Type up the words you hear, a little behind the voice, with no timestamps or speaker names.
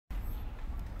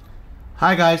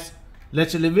Hi guys,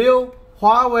 let's review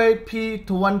Huawei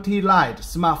P20 Lite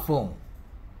smartphone.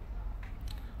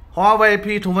 Huawei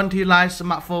P20 Lite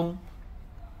smartphone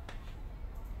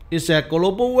is a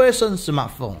global version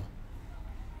smartphone.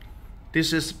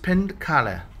 This is pink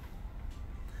color.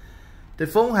 The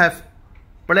phone have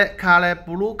black color,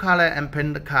 blue color and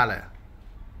pink color.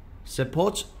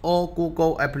 Supports all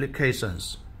Google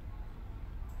applications.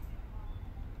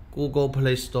 Google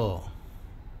Play Store.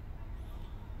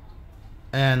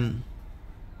 And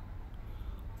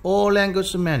all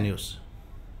language menus.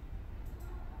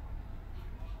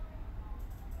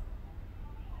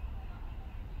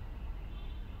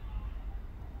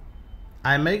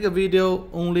 I make a video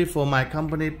only for my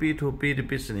company B2B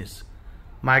business.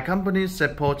 My company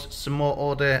supports small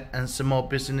order and small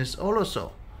business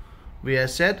also. We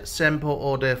accept sample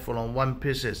order from 1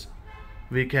 pieces.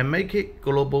 We can make it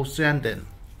global sending.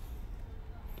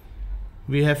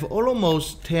 We have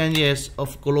almost 10 years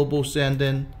of global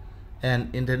sending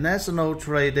and international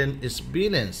trading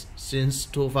experience since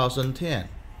 2010.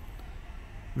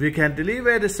 We can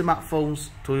deliver the smartphones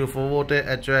to your forwarded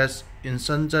address in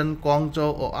Shenzhen,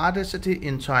 Guangzhou or other city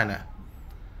in China.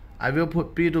 I will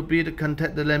put B2B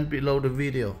contact link below the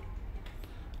video.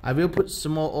 I will put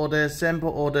small order sample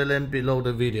order link below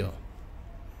the video.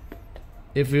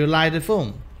 If you like the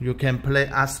phone, you can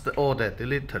place us the order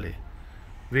directly.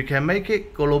 We can make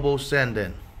it global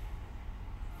sending.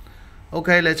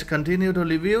 Okay, let's continue to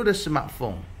review the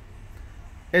smartphone.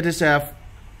 It is a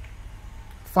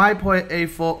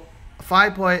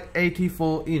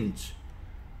 5.84 inch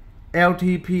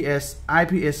LTPS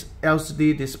IPS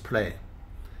LCD display.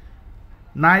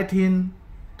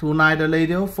 19:9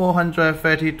 radio,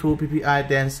 432 ppi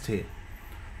density,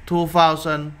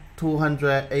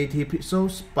 2280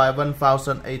 pixels by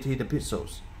 1080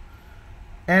 pixels.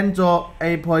 Android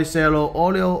 8.0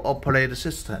 audio operating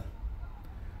system.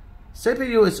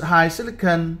 CPU is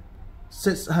Hisilicon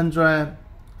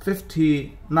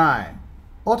 659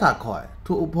 Octa core,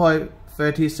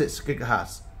 2.36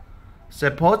 GHz.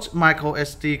 Supports micro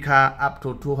SD card up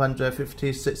to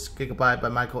 256 GB by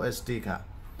micro SD card.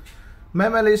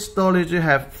 Memory storage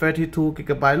have 32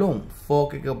 GB ROM, 4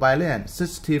 GB RAM,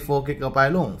 64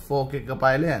 GB ROM, 4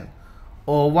 GB RAM,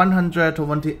 or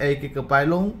 128 GB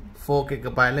ROM, 4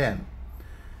 GB RAM.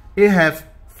 It have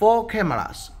 4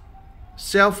 cameras.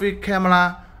 Selfie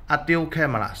camera are dual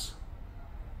cameras.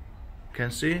 Can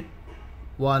see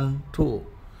 1, 2.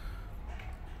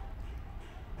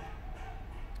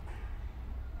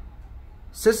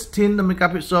 (16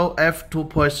 megapixel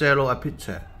f2.0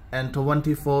 aperture and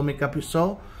 24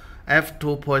 megapixel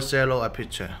f2.0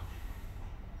 aperture.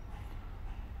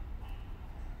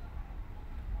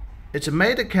 Its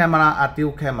main camera are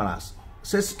dual cameras.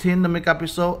 16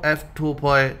 megapixel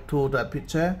f2.2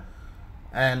 aperture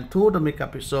and 2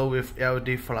 megapixel with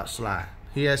LED flashlight.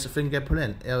 Here's a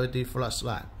fingerprint LED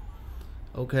flashlight.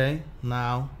 Okay,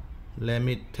 now let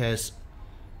me test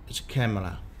its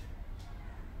camera.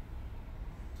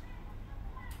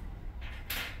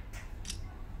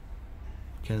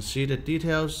 Can see the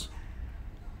details.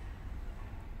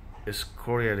 It's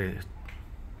clearly.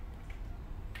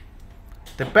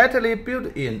 The battery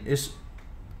built in is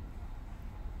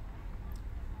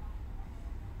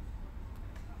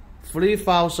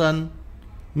 3000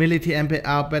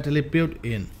 mAh battery built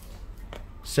in.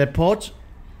 Support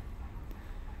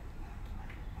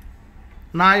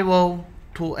 9V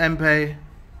 2A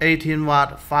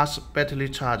 18W fast battery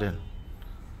charging.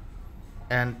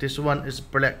 And this one is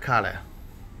black color.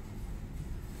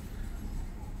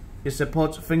 It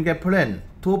supports fingerprint,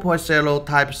 2.0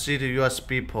 Type-C to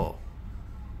USB port,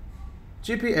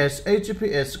 GPS,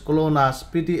 AGPS, GLONASS,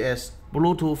 BDS,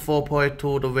 Bluetooth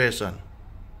 4.2 version.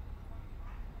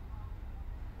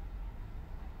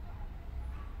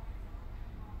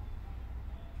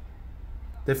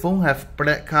 The phone have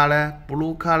black color,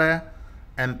 blue color,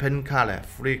 and pink color,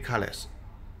 3 colors.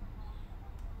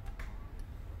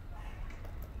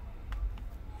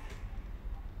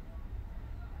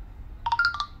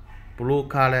 Blue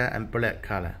color and black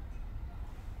color.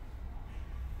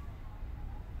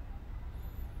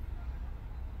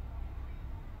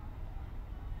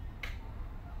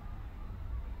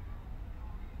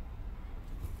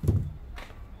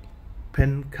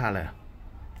 Pink color.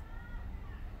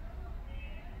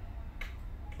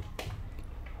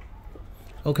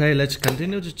 Okay, let's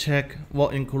continue to check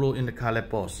what included in the color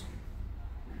box.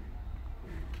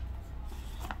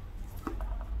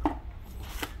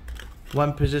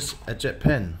 One piece a jet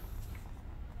pen.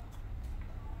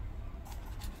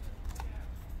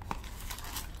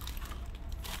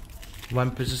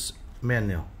 One piece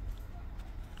menu.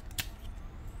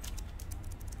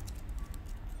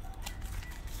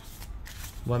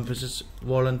 1 piece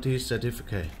warranty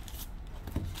certificate.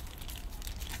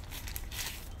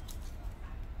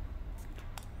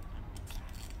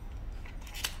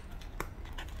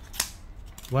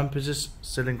 One piece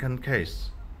silicon case.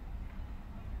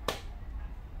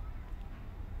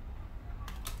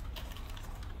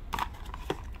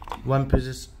 One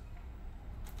piece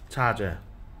charger.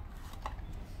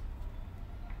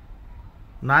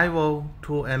 9V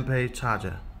 2MP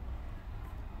charger.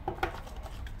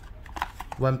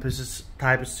 One piece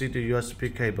Type-C to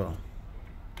USB cable.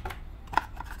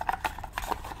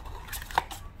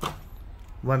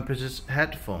 One piece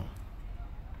headphone.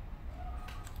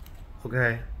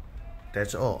 Okay,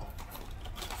 that's all.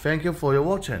 Thank you for your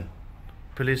watching.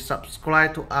 Please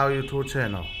subscribe to our YouTube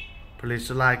channel. Please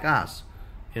like us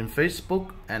in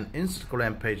Facebook and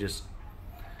Instagram pages.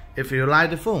 If you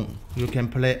like the phone, you can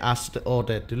place us the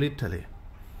order directly.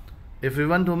 If you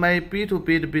want to make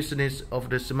B2B the business of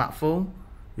the smartphone,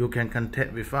 you can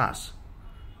contact with us.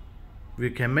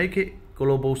 We can make it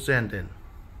global sending.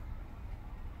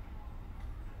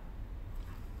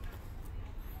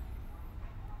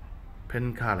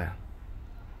 Pen color.